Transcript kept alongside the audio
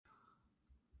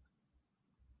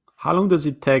How long does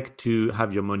it take to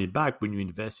have your money back when you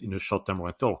invest in a short-term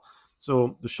rental?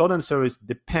 So the short answer is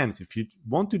depends. If you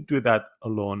want to do that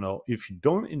alone, or if you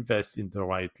don't invest in the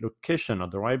right location or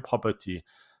the right property,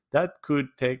 that could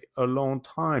take a long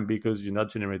time because you're not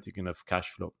generating enough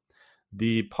cash flow.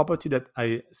 The property that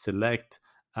I select,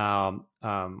 on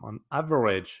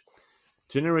average,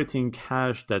 generating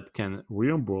cash that can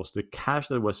reimburse the cash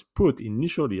that was put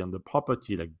initially on the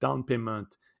property, like down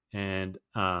payment and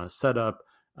setup,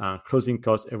 closing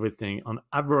costs, everything. On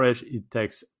average, it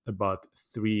takes about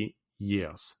 3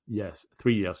 years. Yes,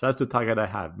 3 years. That's the target I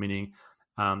have, meaning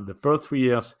the first 3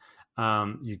 years,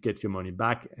 you get your money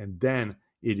back, and then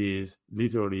it is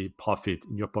literally profit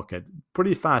in your pocket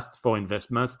pretty fast for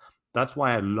investments. That's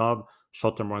why I love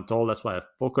short-term rental. That's why I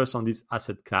focus on this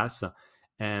asset class.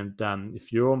 And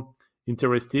if you're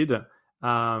interested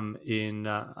in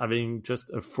having just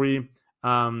a free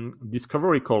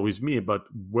discovery call with me about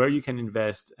where you can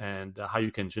invest and how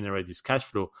you can generate this cash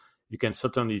flow, you can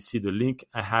certainly see the link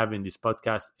I have in this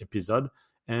podcast episode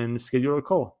and schedule a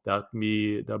call. That'll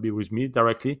be with me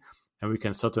directly, and we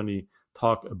can certainly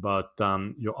talk about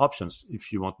your options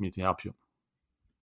if you want me to help you.